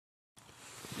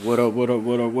What up, what up,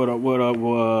 what up, what up, what up,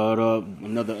 what up?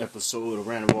 Another episode of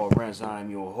Random Ball Rants.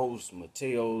 I'm your host,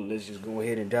 Mateo. Let's just go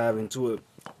ahead and dive into it.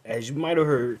 As you might have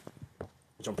heard,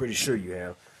 which I'm pretty sure you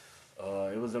have,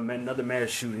 it was another mass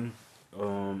shooting.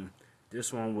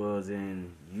 This one was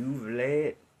in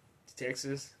Uvalde,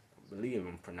 Texas. I believe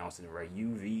I'm pronouncing it right.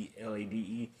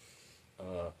 Uvalde.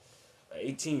 An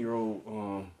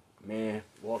 18-year-old man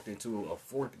walked into a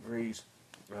fourth grade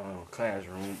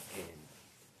classroom and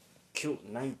killed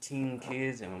 19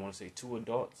 kids and I want to say 2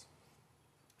 adults.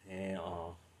 And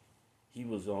he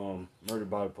was murdered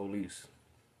by the police.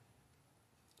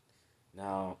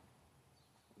 Now,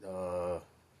 the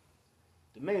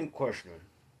main question,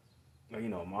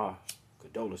 my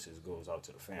condolences goes out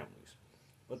to the families.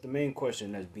 But the main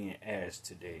question that's being asked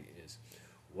today is,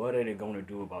 what are they going to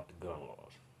do about the gun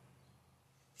laws?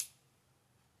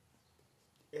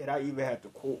 And I even have to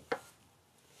quote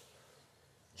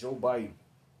Joe Biden,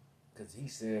 because he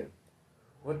said,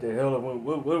 what the hell,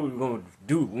 what are we going to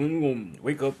do? When are we going to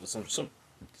wake up or something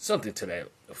to that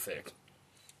effect?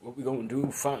 What we going to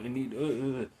do? Finally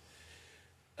need...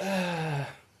 I'm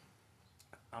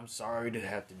sorry to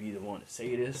have to be the one to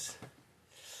say this,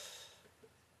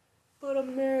 but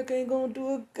America ain't going to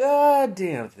do a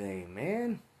goddamn thing,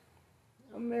 man.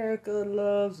 America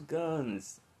loves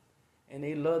guns. And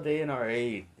they love the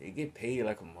NRA. They get paid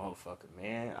like a motherfucker,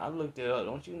 man. I looked it up.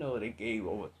 Don't you know they gave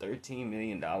over $13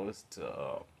 million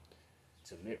to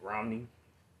Mitt Romney?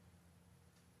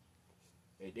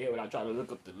 They did when I tried to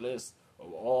look up the list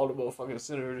of all the motherfucking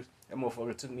senators. That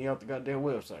motherfucker took me out the goddamn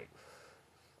website.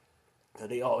 Cause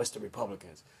they always the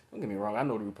Republicans. Don't get me wrong. I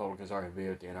know the Republicans are in bed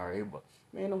with the NRA, but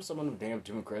man, some of them damn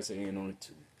Democrats that ain't on it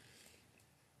too.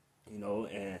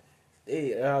 And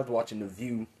I was watching The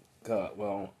View.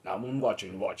 I'm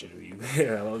watching the View.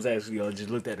 I was actually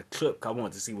just looked at a clip. I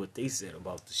wanted to see what they said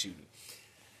about the shooting.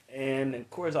 And of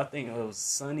course, I think it was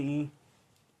Sunny.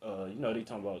 They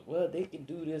talking about, well, they can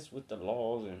do this with the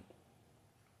laws and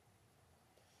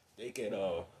they can.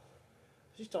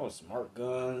 She's talking smart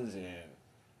guns and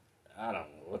I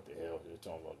don't know what the hell they're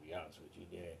talking about. To be honest with you,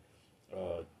 yeah.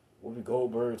 Whoopi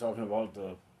Goldberg talking about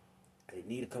they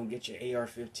need to come get your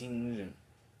AR-15s and.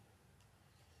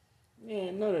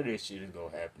 Man, none of this shit is gonna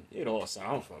happen. It all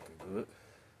sounds fucking good.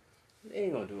 They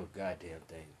ain't gonna do a goddamn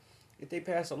thing. If they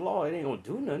pass a law, it ain't gonna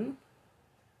do nothing.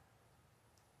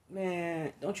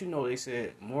 Man, don't you know they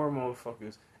said more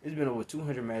motherfuckers... It's been over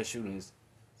 200 mass shootings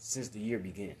since the year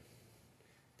began.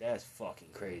 That's fucking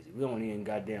crazy. We only in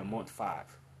goddamn month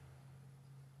 5.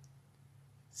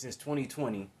 Since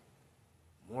 2020,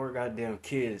 more goddamn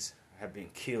kids have been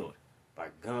killed by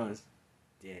guns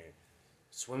than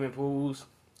swimming pools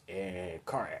and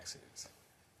car accidents.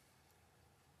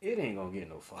 It ain't gonna get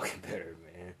no fucking better,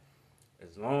 man.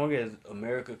 As long as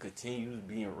America continues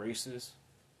being racist,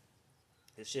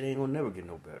 this shit ain't gonna never get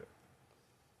no better.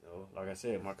 Like I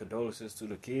said, my condolences to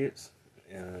the kids,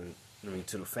 and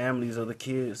to the families of the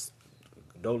kids.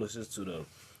 Condolences to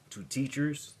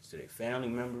teachers, to their family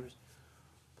members.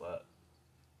 But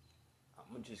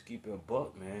I'm gonna just keep it a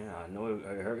buck, man. I know it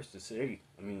hurts to say.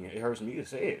 It hurts me to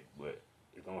say it, but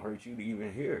it's gonna hurt you to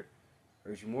even hear it.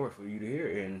 Hurts you more for you to hear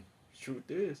it. And the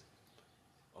truth is,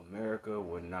 America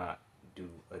will not do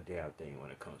a damn thing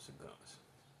when it comes to guns.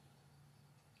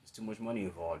 There's too much money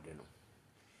involved in them.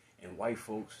 And white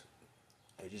folks,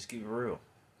 they just keep it real.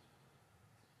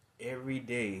 Every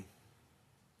day,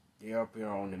 they're up here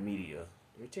on the media.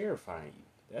 They're terrifying you.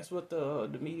 That's what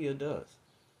the media does.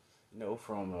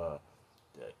 From the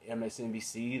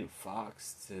MSNBC to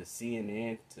Fox to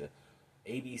CNN to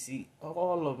ABC,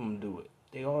 all of them do it.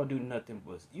 They all do nothing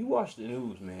but... You watch the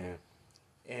news, man,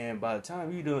 and by the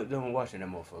time you done watching that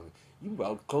motherfucker, you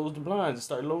about to close the blinds and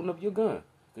start loading up your gun.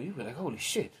 Because you be like, holy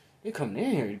shit, they're coming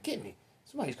in here to get me.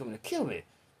 Somebody's coming to kill me.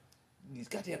 These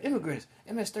goddamn immigrants,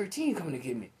 MS-13 coming to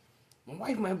get me. My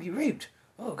wife might be raped.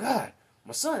 Oh, God.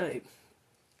 My son...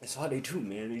 That's all they do,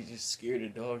 man. They just scare the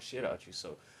dog shit out you.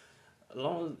 So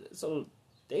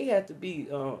they have to be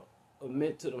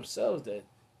admit to themselves that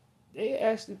they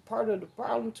actually part of the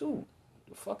problem too.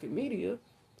 The fucking media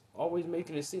always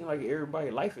making it seem like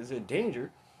everybody's life is in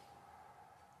danger.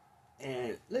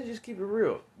 And let's just keep it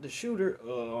real. The shooter,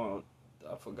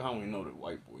 I forgot we know the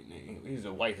white boy name. He's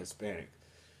a white Hispanic.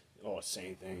 All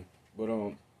same thing. But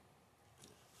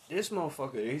this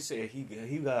motherfucker, he said he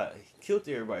killed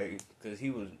everybody because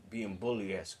he was being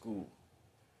bullied at school.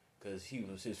 Because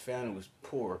his family was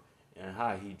poor and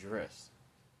how he dressed.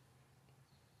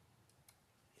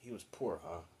 He was poor,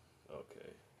 huh?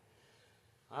 Okay.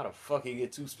 How the fuck he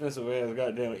get 2 expensive ass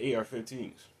goddamn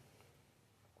AR-15s?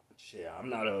 Shit, I'm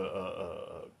not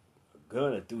a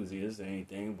gun enthusiast or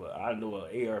anything, but I know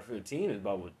an AR-15 is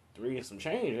about with 3 and some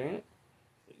change, ain't it?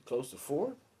 Close to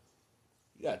 4.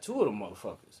 You got 2 of them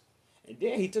motherfuckers. And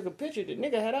then he took a picture. The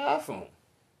nigga had an iPhone.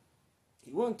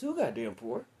 He wasn't too goddamn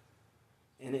poor.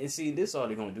 And see, this all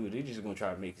they're gonna do. They just gonna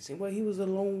try to make it seem, well, he was a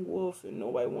lone wolf and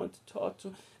nobody wanted to talk to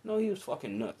him. No, he was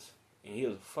fucking nuts. And he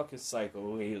was a fucking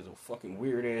psycho. And he was a fucking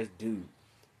weird ass dude.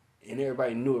 And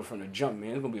everybody knew it from the jump,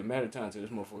 man. It's gonna be a matter of time till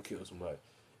this motherfucker kills somebody.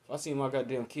 If I see my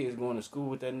goddamn kids going to school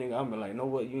with that nigga, I'm be like, you know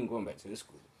what? You ain't going back to this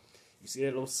school. You see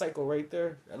that little psycho right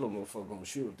there? That little motherfucker gonna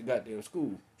shoot up the goddamn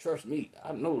school. Trust me,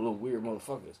 I know little weird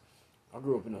motherfuckers. I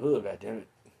grew up in the hood, goddammit.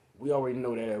 We already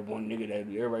know that one nigga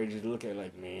that everybody just look at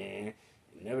like, man,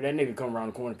 whenever that nigga come around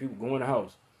the corner, people go in the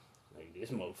house. Like, this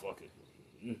motherfucker.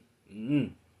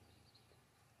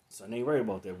 So I ain't worried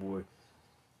about that boy.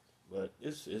 But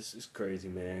it's crazy,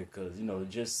 man, because, you know,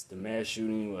 just the mass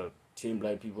shooting of 10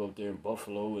 black people up there in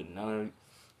Buffalo and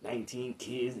 19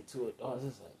 kids and 2 adults.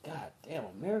 It's like, god damn,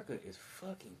 America is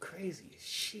fucking crazy as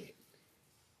shit.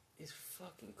 It's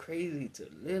fucking crazy to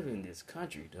live in this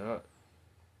country, dog.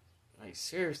 Like,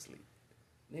 seriously.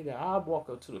 Nigga, I'll walk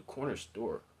up to the corner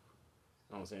store.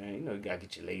 You know what I'm saying? You know, you gotta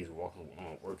get your legs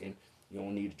working. You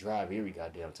don't need to drive every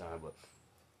goddamn time, but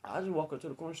I just walk up to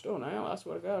the corner store now. I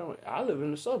swear to God, I live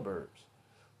in the suburbs.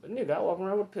 But nigga, I walk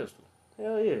around with a pistol.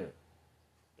 Hell yeah.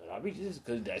 But I be just,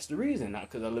 because that's the reason. Not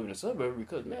because I live in the suburbs,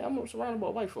 because, man, I'm surrounded by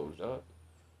white folks, dog.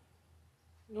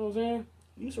 You know what I'm saying?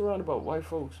 You surrounded by white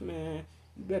folks, man,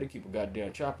 you better keep a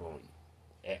goddamn chopper on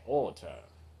you. At all times.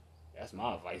 That's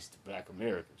my advice to black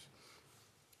Americans.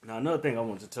 Now, another thing I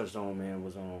wanted to touch on, man,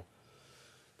 was on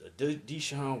the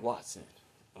Deshaun Watson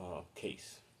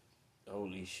case.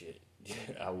 Holy shit.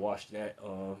 I watched that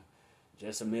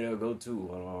just a minute ago, too,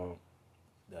 on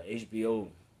the HBO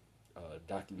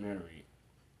documentary.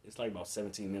 It's like about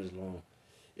 17 minutes long.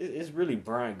 It's really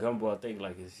Brian Gumbel, I think,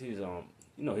 like it's his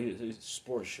his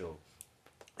sports show.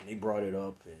 And they brought it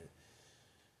up, and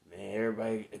man,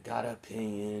 everybody got an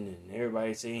opinion, and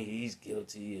everybody saying he's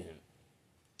guilty, and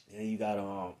then you got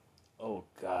oh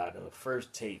god, the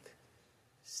first take.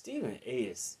 Stephen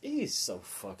A. he's so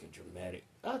fucking dramatic.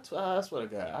 I swear to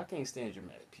God, I can't stand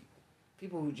dramatic people.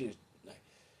 People who just like,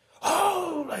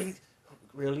 oh, like,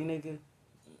 really, nigga?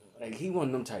 Like, he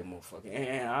wasn't them type of motherfucker.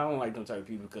 And I don't like them type of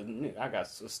people because, nigga, I got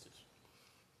sisters.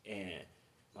 And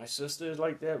my sister is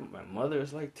like that. My mother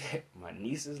is like that. My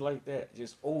niece is like that.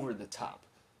 Just over the top.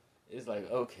 It's like,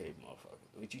 okay,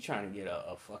 motherfucker. But you trying to get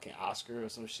a fucking Oscar or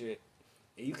some shit?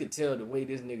 And you could tell the way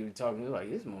this nigga be talking.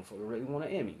 Like, this motherfucker really want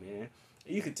an Emmy, man.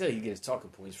 And you could tell he gets talking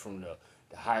points from the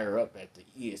higher up at the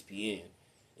ESPN.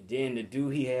 And then the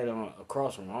dude he had on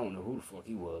across from him, I don't know who the fuck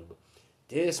he was, but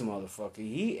this motherfucker,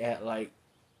 he act like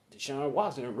Deshaun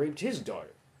Watson raped his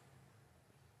daughter.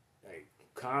 Like,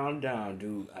 calm down,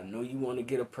 dude. I know you want to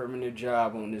get a permanent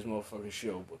job on this motherfucking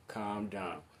show, but calm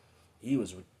down. He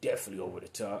was definitely over the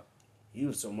top. He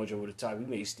was so much over the top, he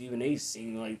made Stephen A.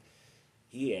 seem like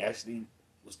he actually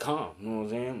was calm. You know what I'm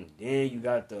saying? And then you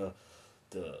got the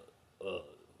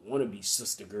wannabe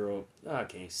sister girl. I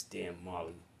can't stand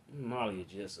Molly. Molly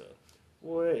is just a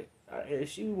boy. If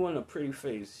she wasn't a pretty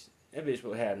face, that bitch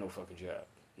would have no fucking job.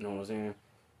 You know what I'm saying?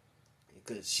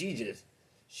 Because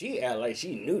she act like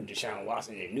she knew Deshaun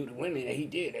Watson and knew the women that he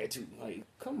did that to. Like,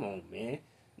 come on, man.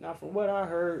 Now, from what I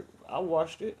heard, I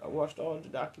watched it. I watched all the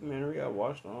documentary. I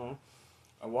watched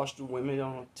the women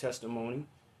on testimony.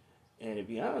 And to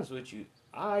be honest with you,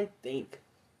 I think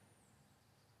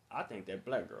that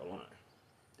black girl lying.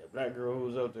 That black girl who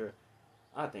was up there,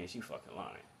 I think she fucking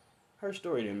lying. Her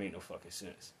story didn't make no fucking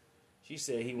sense. She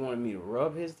said he wanted me to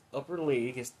rub his upper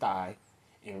leg, his thigh,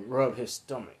 and rub his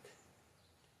stomach.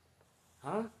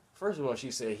 Huh? First of all,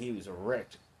 she said he was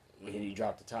erect when he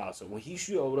dropped the towel. So when he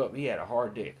showed up, he had a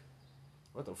hard dick.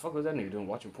 What the fuck was that nigga doing,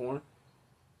 watching porn?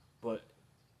 But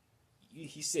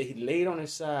he said he laid on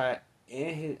his side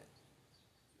and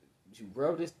she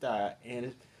rubbed his thigh and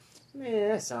his, man,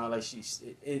 that sounded like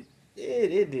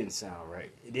it didn't sound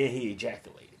right. And then he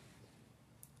ejaculated.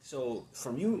 So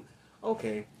from you,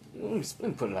 okay, let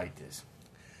me put it like this.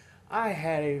 I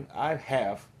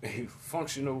have a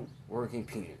functional working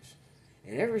penis.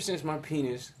 And ever since my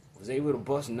penis was able to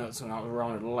bust nuts when I was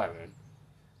around 11,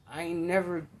 I ain't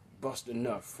never busted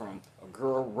nut from a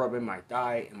girl rubbing my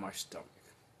thigh and my stomach.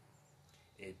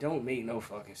 It don't make no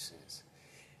fucking sense.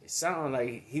 It sounded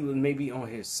like he was maybe on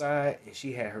his side and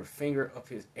she had her finger up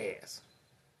his ass.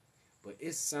 But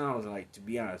it sounds like, to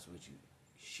be honest with you,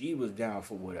 she was down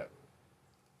for whatever.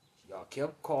 Y'all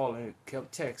kept calling,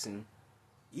 kept texting,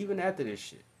 even after this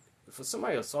shit. If for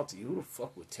somebody assaulted you, who the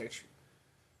fuck would text you?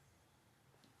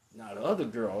 Now, the other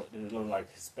girl, that looked like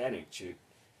a Hispanic chick,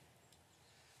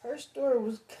 her story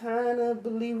was kind of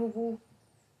believable,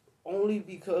 only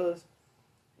because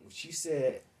she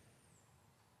said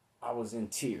I was in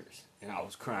tears and I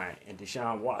was crying, and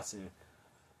Deshaun Watson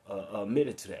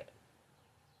admitted to that,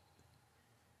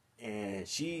 and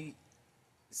she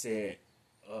said,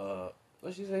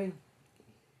 what she say?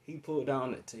 He pulled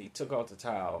down he took off the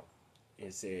towel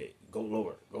and said, go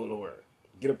lower,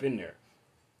 get up in there.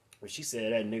 But she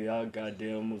said that nigga, I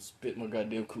goddamn spit my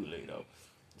goddamn Kool-Aid out.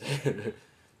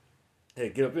 Hey,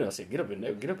 get up in. I said, get up in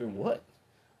there. Get up in what?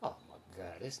 Oh my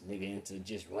god, this nigga into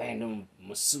just random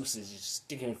masseuses just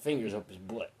sticking fingers up his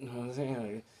butt. You know what I'm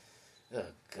saying? Like,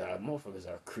 oh god, motherfuckers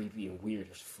are creepy and weird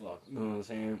as fuck. You know what I'm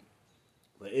saying?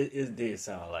 But it did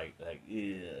sound like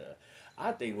yeah.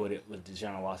 I think what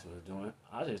Deshaun Watson was doing,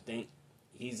 I just think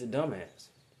he's a dumbass.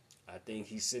 I think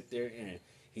he sit there and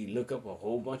he look up a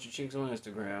whole bunch of chicks on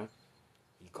Instagram.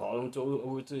 He called them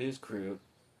over to his crib,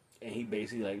 and he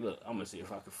basically like, look, I'm gonna see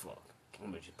if I can fuck. I'm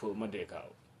gonna just pull my dick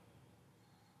out.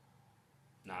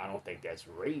 Now I don't think that's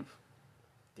rape.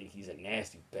 I think he's a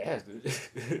nasty bastard.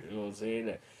 You know what I'm saying?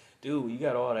 That, dude, you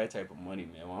got all that type of money,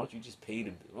 man. Why don't you just pay a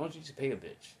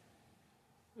bitch?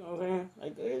 You know what I'm saying?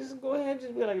 Like, just go ahead and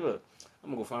just be like, look, I'm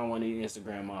gonna go find one of these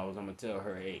Instagram models. I'm gonna tell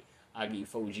her, hey, I give you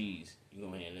 4 G's. You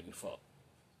go ahead and let me fuck.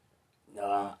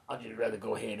 Nah, I'd just rather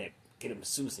go ahead and get a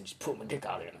masseuse and just put my dick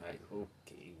out there. I'm like,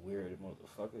 okay, weird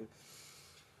motherfucker.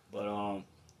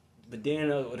 But then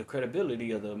the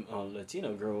credibility of the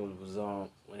Latino girl was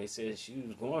when they said she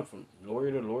was going from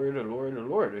lawyer to lawyer to lawyer to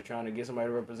lawyer to trying to get somebody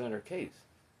to represent her case.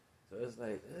 So it's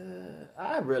like,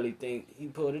 I really think he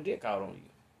pulled a dick out on you.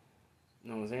 You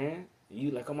know what I'm saying?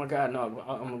 You like, oh my god, no,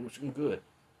 I'm good.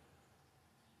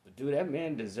 But dude, that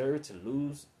man deserved to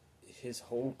lose his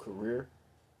whole career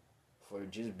for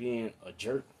just being a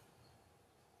jerk.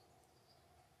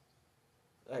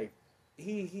 Like,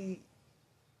 he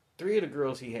 3 of the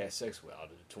girls he had sex with out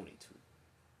of the 22.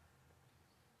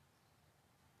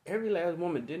 Every last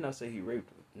woman did not say he raped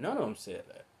them. None of them said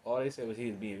that. All they said was he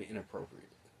was being inappropriate.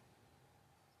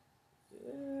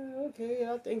 Yeah, okay,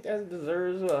 I think that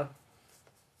deserves a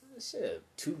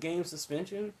 2-game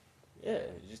suspension. Yeah,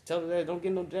 just tell her that don't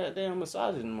get no damn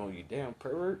massages anymore, you damn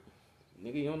pervert.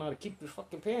 Nigga, you don't know how to keep your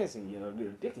fucking pants in, you know, get a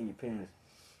dick in your pants.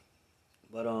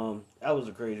 But that was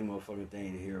a crazy motherfucking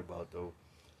thing to hear about though.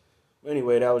 But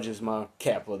anyway, that was just my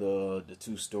cap of the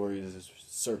 2 stories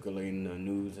circulating the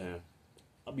news, and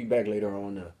I'll be back later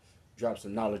on to drop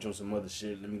some knowledge on some other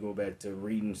shit. Let me go back to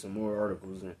reading some more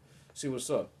articles and see what's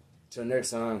up. Till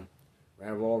next time,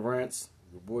 Round of All Rants,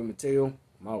 your boy Mateo.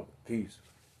 I'm out. Peace.